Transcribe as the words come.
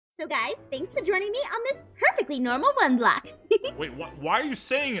So guys, thanks for joining me on this perfectly normal one block. Wait, why are you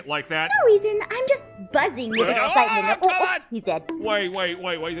saying it like that? No reason, I'm just buzzing with excitement. Oh, he's dead.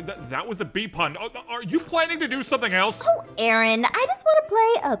 Wait, that was a bee pun. Oh, are you planning to do something else? Oh, Aaron, I just want to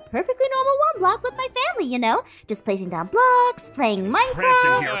play a perfectly normal one block with my family, you know? Just placing down blocks, playing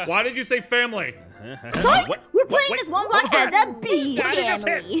Minecraft. Why did you say family? Psych! We're playing this one block as a bee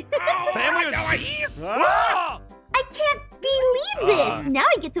family. Family was bees? I can't believe this! Now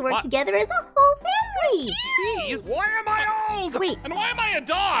we get to work together as a whole family! Bees? Why am I old? Wait. And why am I a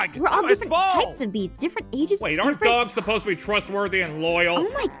dog? We're all different types of bees, different ages. Wait, aren't dogs supposed to be trustworthy and loyal? Oh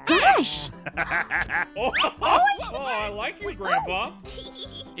my gosh! I like you, Grandpa.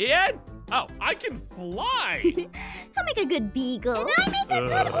 Ian? Oh, I can fly! I'll make a good beagle. And I make a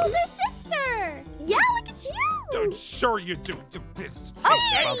good older sister! Yeah, look at you! Sure you do.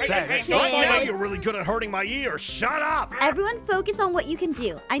 Hey, Now you're really good at hurting my ears. Shut up! Everyone focus on what you can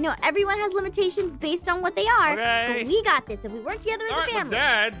do. I know everyone has limitations based on what they are, but we got this if we work together as a family.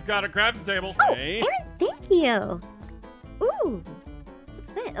 Dad's got a crafting table. Oh, Aaron, thank you. Ooh,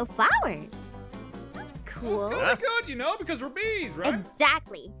 what's this? Oh, flowers. That's cool. It's gonna be good, you know, because we're bees, right?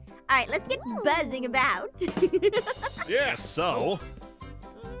 Exactly. All right, let's get buzzing about. Yeah. So?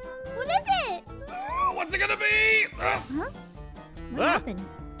 What is it? What's it gonna be? Huh? What happened?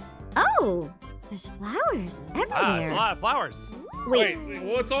 Oh, there's flowers everywhere. There's a lot of flowers. Wait,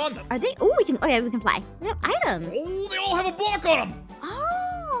 what's on them? are they? Oh, we can. Oh yeah, we can fly. We have items. Oh, they all have a block on them.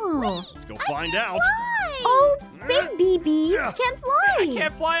 Oh. Let's go find out. Oh, baby bees can't fly. I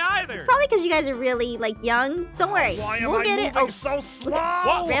can't fly either. It's probably because you guys are really young. Don't worry, Why am we'll I get it. moving so slow?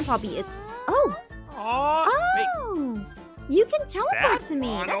 What? Grandpa bee is. Oh. Oh. You can teleport to me.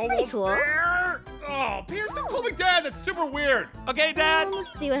 That's pretty cool. There. Oh, Pierce, don't call me Dad. That's super weird. Okay, Dad.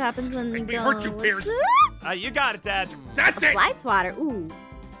 Let's see what happens when we Make me go. hurt you, Pierce. You got it, Dad. That's it. Fly swatter. Ooh,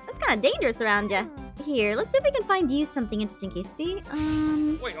 that's kind of dangerous around you. Here, let's see if we can find you something interesting, Casey.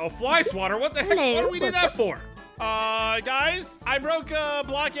 Wait, a fly swatter? What the heck? Hello. What do we need that for? Guys, I broke a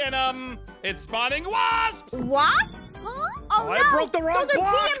block and, it's spawning wasps! Wasps? Huh? Oh, no! I broke the wrong Those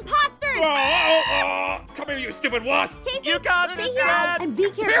block! are bee imposters! Come here, you stupid wasp! Casey, You got stay this, here Dad. and be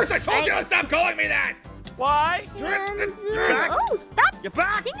careful. Pierce, I told you to stop calling me that! Why? And, Back. oh, stop Get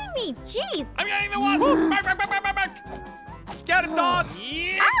back! stinging me. Jeez. I'm getting the wasp! back! Get him, dog!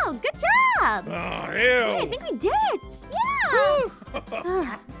 Yeah! Oh, good job. Oh, Hey, I ew. think we did it.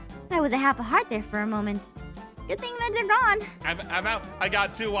 Yeah. I was a half a heart there for a moment. Good thing that they're gone. I'm out. I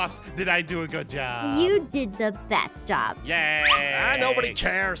got 2 wasps. Did I do a good job? You did the best job. Yay! Nobody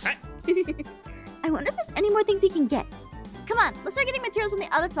cares. I wonder if there's any more things we can get. Come on, let's start getting materials from the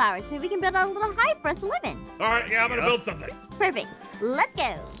other flowers. Maybe we can build a little hive for us to live in. All right, yeah, I'm gonna build something. Perfect. Let's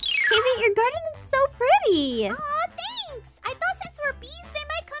go. Casey, your garden is so pretty. Aw, thanks. I thought since we're bees, they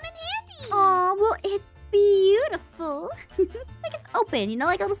might come in handy. Aw, well, it's beautiful. Like it's open, you know,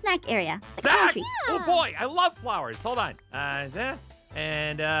 like a little snack area. Like a Snack! pantry. Oh boy, I love flowers. Hold on. Hey!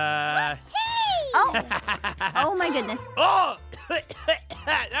 Oh. Oh my goodness. Oh!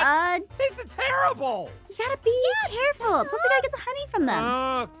 That tasted terrible. You gotta be careful. Plus, we gotta get the honey from them.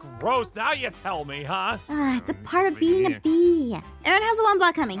 Oh, gross. Now you tell me, huh? It's a part of being a bee. Aaron, how's the one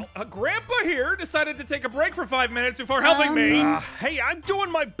block coming? Grandpa here decided to take a break for 5 minutes before helping me. Hey, I'm doing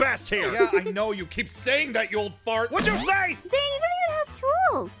my best here. Yeah, I know. You keep saying that, you old fart. What'd you say? Zane, you don't even have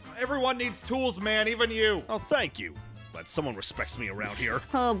tools. Everyone needs tools, man, even you. Oh, thank you. Glad someone respects me around here.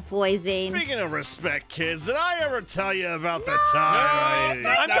 Oh boy, Zane. Speaking of respect, kids, did I ever tell you about the time? No,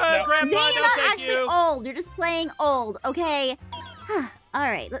 I'm no, good, no. Grandpa. Zane, you're No, not thank actually you. old. You're just playing old, okay? All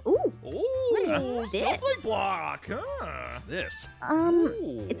right. Ooh. Ooh, is this? snowflake block. Huh. What's this?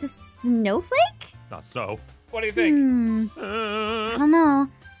 It's a snowflake? Not snow. What do you think? I don't know.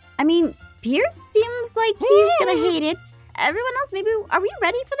 I mean, Pierce seems like he's gonna hate it. Everyone else, maybe, are we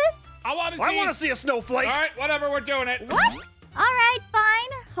ready for this? I want to I see. want to see a snowflake. All right, whatever, we're doing it. What? All right,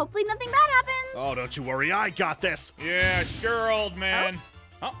 fine. Hopefully nothing bad happens. Oh, don't you worry, I got this. Yeah, sure, old man.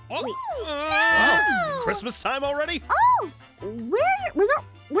 Wait. Oh, is it Christmas time already? Oh, where's our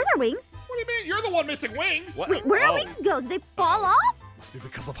wings? What do you mean? You're the one missing wings. What? Wait, where'd our wings go? Did they fall off? Must be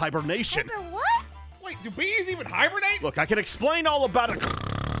because of hibernation. Or what? Wait, do bees even hibernate? Look, I can explain all about it.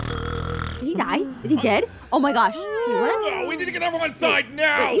 Did he die? Is he dead? Oh my gosh. Wait, what? Oh, we need to get everyone inside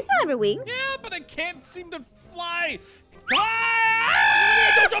now. Wait, you still have your wings? Yeah, but I can't seem to fly.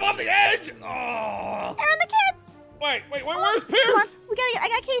 Ah! Don't jump off the edge. Oh. Aaron, the kids! Wait, where's Come on, Pierce? I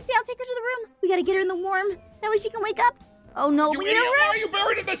got Casey. I'll take her to the room. We gotta get her in the warm. That way she can wake up. Oh no, You we need idiot, a why room. are you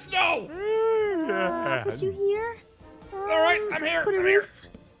buried in the snow? Put you here. All right, I'm here. Put a I'm here. roof.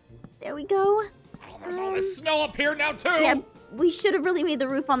 There we go. There's all this snow up here now, too. Yeah, we should have really made the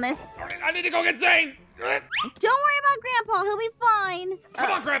roof on this. All right, I need to go get Zane. Don't worry about Grandpa. He'll be fine.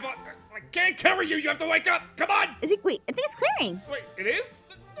 Come on, Grandpa. I can't carry you. You have to wake up. Come on. Wait, I think it's clearing. Wait, it is?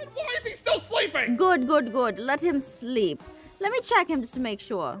 Then why is he still sleeping? Good. Let him sleep. Let me check him just to make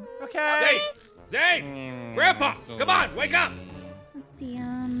sure. Okay. Zane! Grandpa, come on, wake up! Let's see,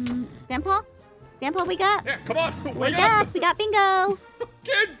 Grandpa? Grandpa, wake up. Yeah, come on, Wake up. We got bingo.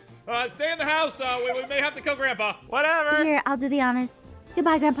 Kids, stay in the house. We may have to kill Grandpa. Whatever. Here, I'll do the honors.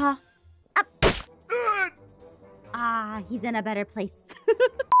 Goodbye, Grandpa. Up. He's in a better place.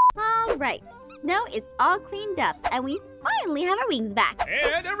 All right. Snow is all cleaned up, and we finally have our wings back.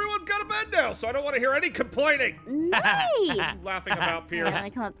 And everyone's got a bed now, so I don't want to hear any complaining. Nice. Laughing about Pierce. I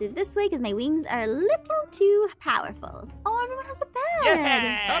come up through this way because my wings are a little too powerful. Oh, everyone has a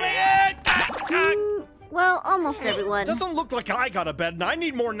bed. Coming in! Well, almost everyone. Doesn't look like I got a bed, and I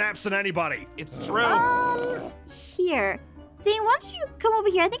need more naps than anybody. It's true. Here. Zane, why don't you come over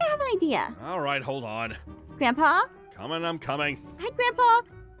here? I think I have an idea. All right, hold on. Grandpa? I'm coming. Hi, Grandpa.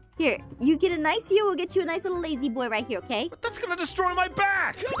 Here, you get a nice view. We'll get you a nice little lazy boy right here, okay? But that's gonna destroy my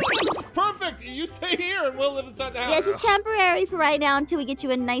back. This is perfect. You stay here, and we'll live inside the house. Yeah, it's just temporary for right now until we get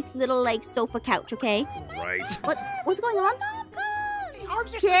you a nice little, like, sofa couch, okay? Right. What's going on?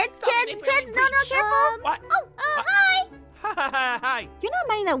 Kids, no, careful. What? Hi. Hi. You're not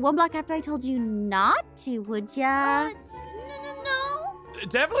minding that one block after I told you not to, would ya? No.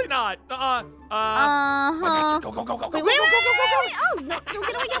 Definitely not. Uh-huh. Go. Wait. Oh, no, get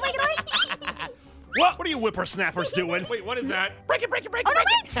away. What are you whippersnappers doing? Wait, what is that? Break it. Oh, no, wait.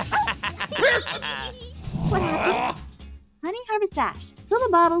 What happened? Honey Harvest Dash. Fill the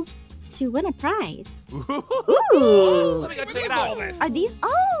bottles to win a prize. Ooh. Let me go check What it is out. all this? Are these?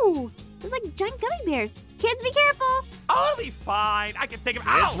 Oh, there's like giant gummy bears. Kids, be careful. I'll be fine. I can take him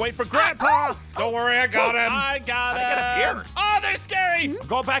Let's out. wait for Grandpa. Don't worry, I got him. I got How'd I get up here? Oh, they're scary.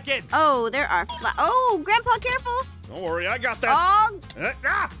 Go back in. Oh, there are. Oh, Grandpa, careful. Don't worry, I got this. Oh,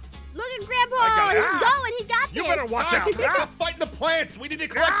 Ah, look at Grandpa. I got it. He's going. He got you this. better watch out. Stop fighting the plants. We need to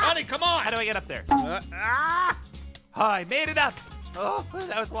collect honey. Come on. How do I get up there? Ah. I made it up. Oh,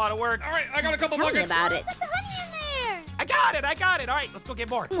 that was a lot of work. All right, I got a couple Tell me buckets. about it. What's the honey in there? I got it. All right, let's go get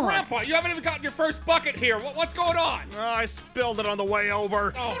more. Come on. Grandpa, you haven't even gotten your first bucket here. What's going on? I spilled it on the way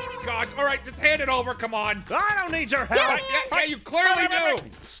over. Oh, God. All right, just hand it over. Come on. I don't need your help. Yeah, you clearly do.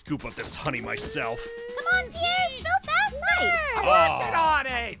 Scoop up this honey myself. Come on, Pierce, fill faster. Get on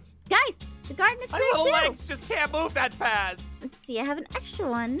it. Guys, the garden is My clear little too. legs just can't move that fast. Let's see. I have an extra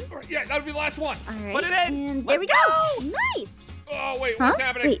one. All right, yeah, that'll be the last one. All right. Put it in. And there we Let's go. Nice. Oh, wait, Huh? what's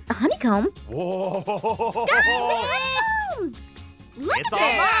happening? Wait, a honeycomb? Whoa. Guys, look at honeycombs. Look It's at all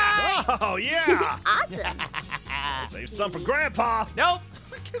this. mine. Oh, yeah. Awesome. Save some for Grandpa. Nope.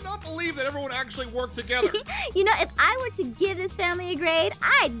 I cannot believe that everyone actually worked together. You know, if I were to give this family a grade,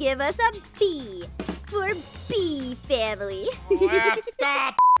 I'd give us a B for B family.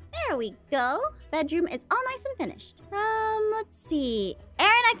 Stop. There we go. Bedroom is all nice and finished. Let's see.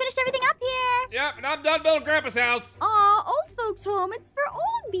 Aaron, I finished everything up here. Yep, and I'm done building Grandpa's house. Aw, old folks home. It's for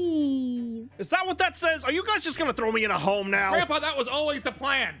old bees. Is that what that says? Are you guys just gonna throw me in a home now? Grandpa, that was always the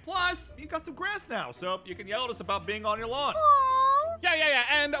plan. Plus, you got some grass now, so you can yell at us about being on your lawn. Aw, Yeah.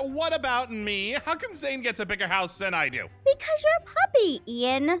 And what about me? How come Zane gets a bigger house than I do? because you're a puppy,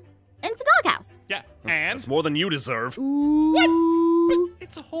 Ian. And it's a doghouse. Yeah, That's more than you deserve. What?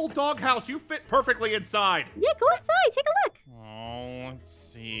 It's a whole doghouse. You fit perfectly inside. Yeah, go inside. Take a look. Oh, let's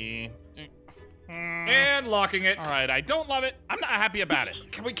see. And locking it. All right, I don't love it. I'm not happy about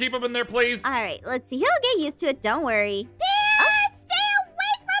it. Can we keep him in there, please? All right, let's see. He'll get used to it. Don't worry. Pierce, stay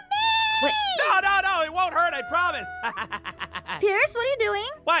away from me. Wait, No, it won't hurt, I promise. Pierce, what are you doing?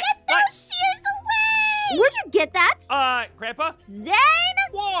 What? Those shears away. Where'd you get that? Grandpa? Zane?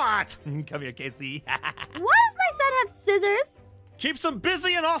 What? Come here, Casey. Why does my son have scissors? Keeps him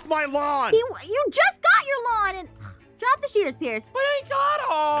busy and off my lawn. You just got your lawn and drop the shears, Pierce. But I got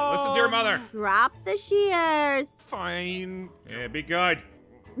him. Listen to your mother. Drop the shears. Fine. Yeah, be good.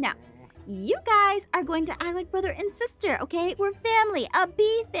 Now, you guys are going to act like brother and sister, okay? We're family, a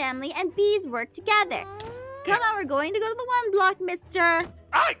bee family, and bees work together. Come on, we're going to go to the one block, mister.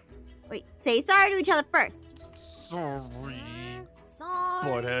 Ay! Wait, say sorry to each other first. Sorry. Sorry.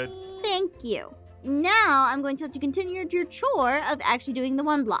 Butthead. Thank you. Now, I'm going to let you continue your chore of actually doing the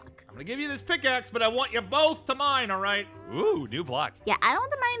one block. I'm gonna give you this pickaxe, but I want you both to mine, all right? Ooh, new block. Yeah, I don't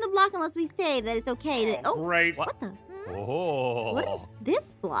want them mining the block unless we say that it's okay to... Oh, Great. what the... Oh. What is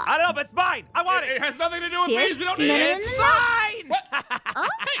this block? I don't know, but it's mine. I want It it. has nothing to do with Pierce? bees. We don't need No, it. It's mine. What?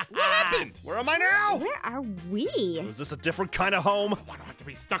 Hey, what happened? Where am I now? Where are we? Is this a different kind of home? Why do I have to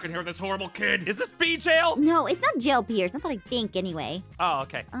be stuck in here with this horrible kid? Is this bee jail? No, it's not jail, Pierce. Not that I think, anyway. Oh,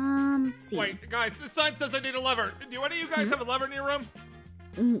 okay. Let's see. Wait, guys, this sign says I need a lever. Do any of you guys have a lever in your room?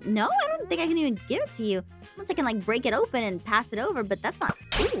 No, I don't think I can even give it to you. Unless I can, like, break it open and pass it over, but that's not...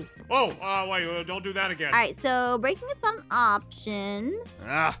 Ooh. Oh, wait, don't do that again. All right, so breaking it's an option.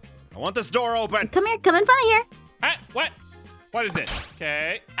 I want this door open. Come here, come in front of here. Hey, what? What is it?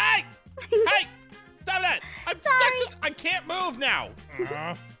 Okay. Hey! Hey! Stop that! I'm Sorry. stuck to... I can't move now. Did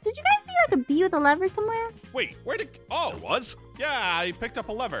you guys see, like, a bee with a lever somewhere? Wait, where did... Oh, It was? yeah, I picked up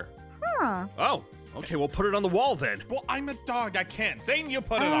a lever. Huh. Oh, okay, we'll put it on the wall then. Well, I'm a dog. I can't. Zane, you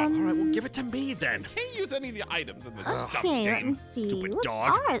put it on. All right, well, give it to me then. Can't use any of the items in this dumb Okay, let me game. see. Stupid What's dog.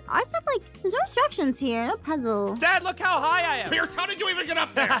 ours? Ours have, like, there's no instructions here, no puzzle. Dad, look how high I am. Pierce, how did you even get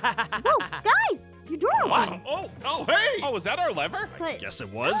up there? Whoa, guys, your door opened. Oh, hey! Oh, is that our lever? But Guess it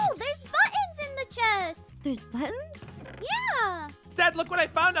was. Oh, there's buttons in the chest. there's buttons? Yeah. Dad, look what I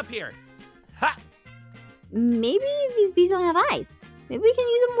found up here. Ha! Maybe these bees don't have eyes. Maybe we can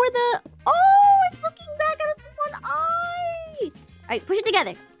use them where the... Oh, it's looking back at us with one eye. All right, push it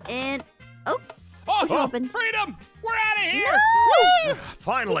together. And... Oh, Oh, push it open. freedom! We're out of here! No!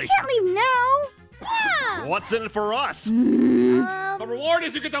 Finally. We can't leave now. Yeah. What's in it for us? The reward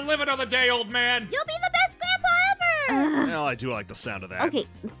is you get to live another day, old man. You'll be the best grandpa ever. Well, I do like the sound of that. Okay,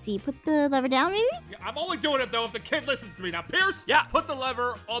 let's see. Put the lever down, maybe? Yeah, I'm only doing it, though, if the kid listens to me. Now, Pierce, Yeah. put the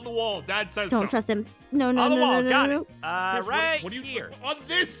lever on the wall. Dad says Don't so. trust him. No, no, On no, the no, wall, no, got no, it. Pierce, Right what do you here. On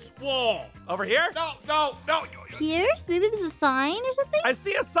this wall. Over here? No. Pierce, maybe this is a sign or something? I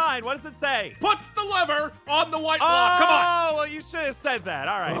see a sign. What does it say? Put the lever on the white block. Come on. Oh, well, you should have said that.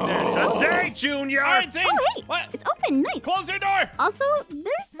 All right, there it is. Today, Junior. All right, Zane. Oh, hey, What? it's open. Nice. Close your door. Also,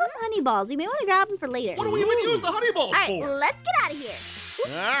 there's some honey balls. You may want to grab them for later. What do we even use the honey balls All right, for? let's get out of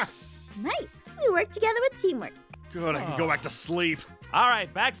here. Ah, Nice. We work together with teamwork. good, I can go back to sleep. All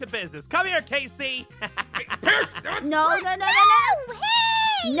right, back to business. Come here, Casey. Hey, Pierce! No. Hey.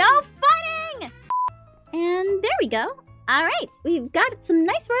 No fighting! And there we go. All right, we've got some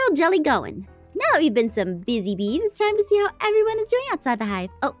nice royal jelly going. Now that we've been some busy bees, it's time to see how everyone is doing outside the hive.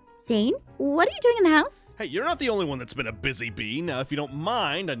 Oh, Zane, what are you doing in the house? Hey, you're not the only one that's been a busy bee. Now, if you don't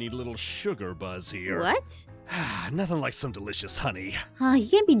mind, I need a little sugar buzz here. What? Nothing like some delicious honey. Oh, you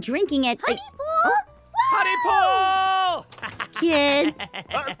can't be drinking it. Honey pool. Honey pool! Kids.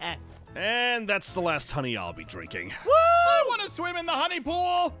 And that's the last honey I'll be drinking. I want to swim in the honey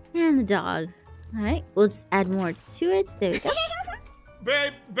pool. And the dog. All right, we'll just add more to it. There we go.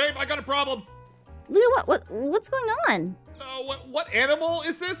 Babe, I got a problem. Look at what's going on? What animal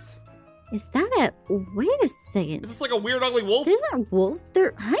is this? Is that a... Wait a second. Is this like a weird, ugly wolf? These aren't wolves.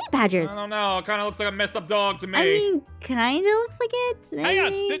 They're honey badgers. I don't know. It kind of looks like a messed up dog to me. I mean, kind of looks like it. Maybe.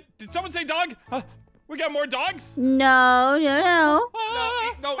 Hang on. Did someone say dog? We got more dogs? No.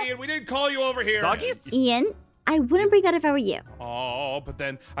 No, Ian, we didn't call you over here. Doggies? Ian, I wouldn't bring that if I were you. Oh, but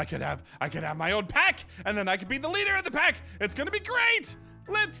then I could have my own pack, and then I could be the leader of the pack. It's gonna be great.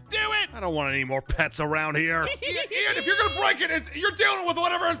 Let's do it. I don't want any more pets around here. Ian, if you're gonna break it, you're dealing with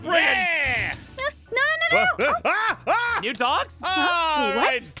whatever it's bringing. Yeah. No. New dogs? All Wait, what?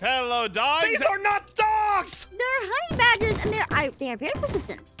 right, fellow dogs. These are not dogs! They're honey badgers, and they are very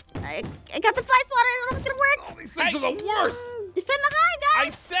persistent. I got the fly swatter. I don't know if it's gonna work. Oh, these things are the worst. Defend the hive, I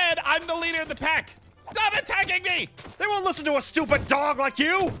guys. said I'm the leader of the pack. Stop attacking me. They won't listen to a stupid dog like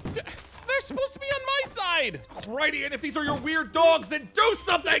you! They're supposed to be on my side. All right, Ian, if these are your weird dogs, then do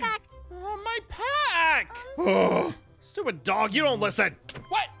something. Oh, my pack. Oh, stupid dog, you don't listen!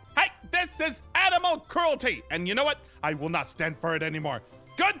 What? Hey, this is animal cruelty. And you know what? I will not stand for it anymore.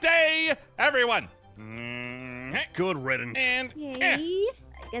 Good day, everyone. Good riddance. And Okay.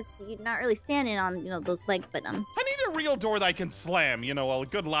 I guess you're not really standing on, those legs, but I need a real door that I can slam. A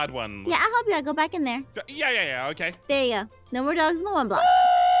good loud one. yeah, I'll help you. I'll go back in there. Yeah, okay. There you go. No more dogs in the one block.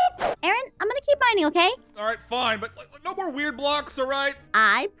 Aaron, I'm gonna keep mining, okay? All right, fine, but no more weird blocks, all right?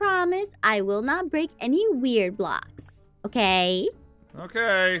 I promise I will not break any weird blocks. Okay?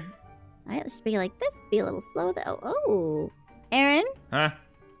 Okay. All right, let's be like this. Be a little slow. Oh. Aaron, Huh?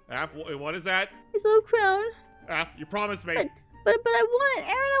 Aph, what is that? his little crown. Aph, you promised me. But I want it,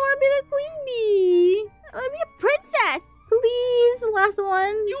 Aaron. I want to be the queen bee. I want to be a princess. Please, last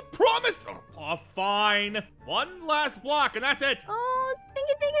one. You promised. Oh, fine. One last block, and that's it. Oh, thank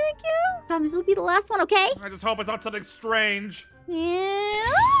you. Promise it'll be the last one, okay? I just hope it's not something strange. Yeah.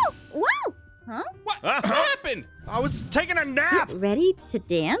 Oh, wow. Huh? What happened? I was taking a nap! Ready to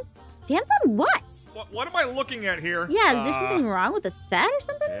dance? Dance on what? What am I looking at here? Yeah, is there something wrong with the set or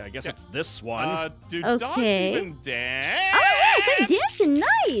something? Yeah, I guess it's this one. Do Okay. dogs even dance? Oh, Nice, you're dancing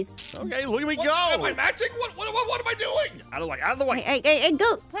nice. Okay, look at me go. Am I matching? What am I doing? Out of the way. Hey,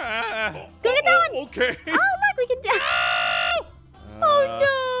 go. Go get that one. Okay. Oh, look, we can dance. Oh,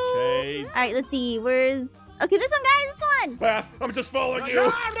 no. Okay. All right, let's see. Where's... Okay, this one, guys, this one. Beth, I'm just following you. Oh,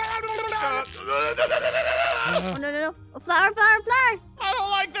 no. Oh, flower. I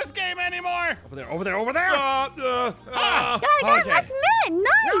don't like this game anymore. Over there. Got it, Okay. last minute.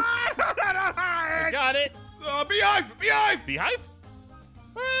 Nice. I got it. Beehive. Beehive?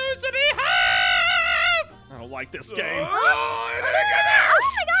 Where's the beehive? I don't like this game. Oh, I didn't get there.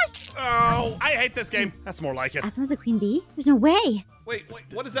 Oh, my gosh. Oh, I hate this game. That's more like it. Aphmau's a queen bee? There's no way. Wait,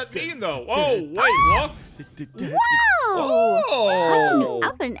 what does that mean, though? Oh, wait, what? Whoa. Oh. New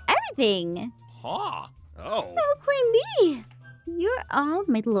outfit and everything. Huh. Oh. No, queen bee. You're all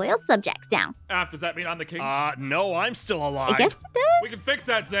my loyal subjects now. Does that mean I'm the king? No, I'm still alive. I guess it does. We can fix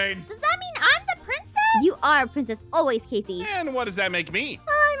that, Zane. Does that mean I'm the princess? You are a princess always, Casey. And what does that make me?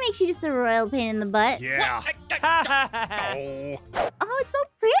 Oh, it makes you just a royal pain in the butt. Yeah. Oh. Oh, it's so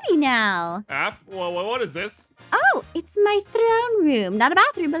pretty now. Well, what is this? Oh, it's my throne room. Not a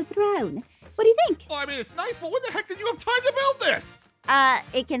bathroom, but a throne. What do you think? Well, I mean, it's nice, but when the heck did you have time to build this?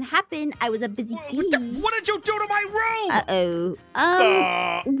 It can happen. I was a busy bee. What did you do to my room?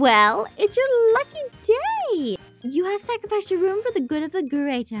 Uh-oh. Well, it's your lucky day. You have sacrificed your room for the good of the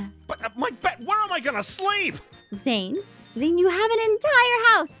greater. But my bed, where am I gonna sleep? Zane, you have an entire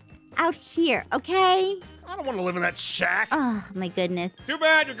house out here, okay? I don't want to live in that shack. Oh, my goodness. Too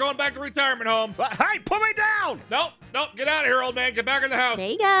bad, you're going back to retirement home. Hey, put me down! Nope, get out of here, old man. Get back in the house. There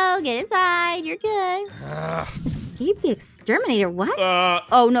you go. Get inside. You're good. Escape the exterminator. What?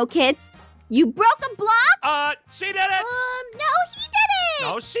 Oh, no, kids. You broke a block? She did it! No, he did it!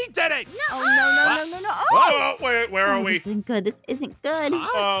 No, she did it! Oh, no. Oh, wait, where are we? This isn't good. This isn't good.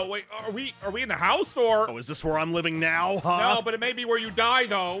 Wait, are we in the house or? Oh, is this where I'm living now, huh? No, but it may be where you die,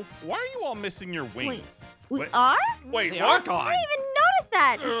 though. Why are you all missing your wings? We are? Wait, They are what? gone. I didn't even notice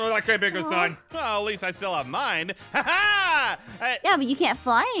that. That can't be a good sign. Well, at least I still have mine. Ha ha! Yeah, but you can't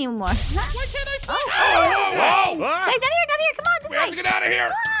fly anymore. Why can't I fly? Whoa! Guys, down here. Come on, this We have to way. get out of here.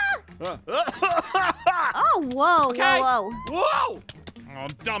 Oh, whoa, Okay. whoa. Whoa! Oh,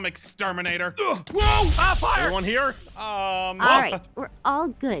 dumb exterminator. Whoa! Fire! Anyone here? All right, we're all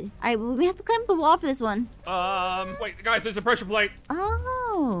good. All right, well, we have to climb up the wall for this one. Wait, guys, there's a pressure plate.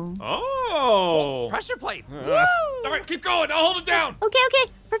 Oh. Oh. Pressure plate! All right, keep going. I'll hold it down. Okay.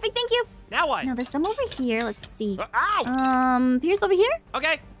 Perfect, thank you. Now what? Now, there's some over here. Let's see. Ow! Pierce over here?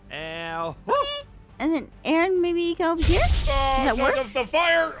 Okay. Ow. And then Aaron, maybe you come over here? Does that work? The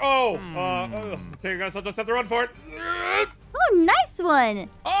fire. Okay, guys, I'll just have to run for it. Oh, nice one.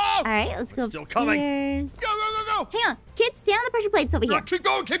 Oh! All right, let's go Still upstairs. coming. Go. Hang on. Kids, stand on the pressure plates over here. Keep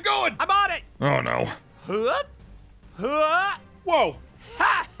going. I'm on it! Oh, no. Whoa.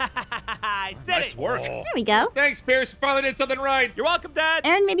 I did Nice it! work. There we go. Thanks, Pierce. You finally did something right. You're welcome, Dad!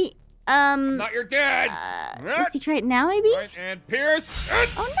 Aaron, maybe, Not your dad. let's see, try it now, maybe? Right, and Pierce.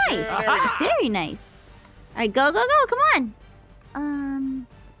 Oh, nice. There we go. Very nice. All right, go. Come on.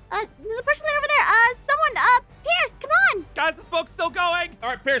 There's a pressure plate over there. Someone, Pierce, come on. Guys, the smoke's still going! All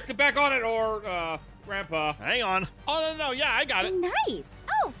right, Pierce, get back on it, or Grandpa. Hang on. Oh, no, yeah, I got it. Nice.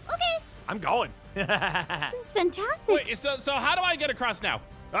 Oh, okay. I'm going. This is fantastic. Wait, so how do I get across now?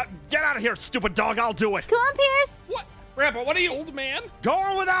 Get out of here, stupid dog. I'll do it. Come on, Pierce. What? Grandpa, what are you? Old man? Go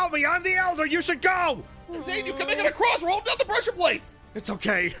on without me. I'm the elder. You should go. Zane, you can make it across. Roll down the pressure plates. It's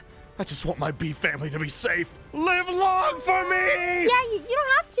okay. I just want my bee family to be safe. Live long for me. Yeah, you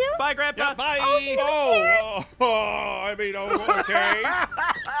don't have to. Bye, Grandpa! Yeah, bye. I mean, okay.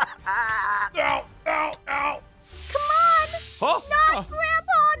 Ow. Come on. Oh! Not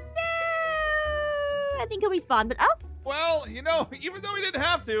Grandpa, no. I think he'll respawn, but Well, even though he didn't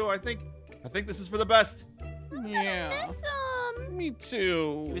have to, I think this is for the best. Yeah. Miss Me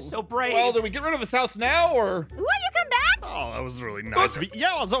too. He was so brave. Well, do we get rid of his house now, or? will you come back? Oh, that was really nice.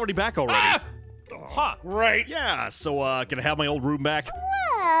 Yeah, I was already back already. Huh. Great. Yeah, so can I have my old room back?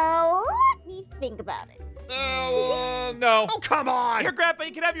 Well, let me think about it. No. Oh, come on. Here, Grandpa,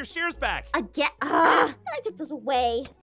 you can have your shears back. Again? I took those away.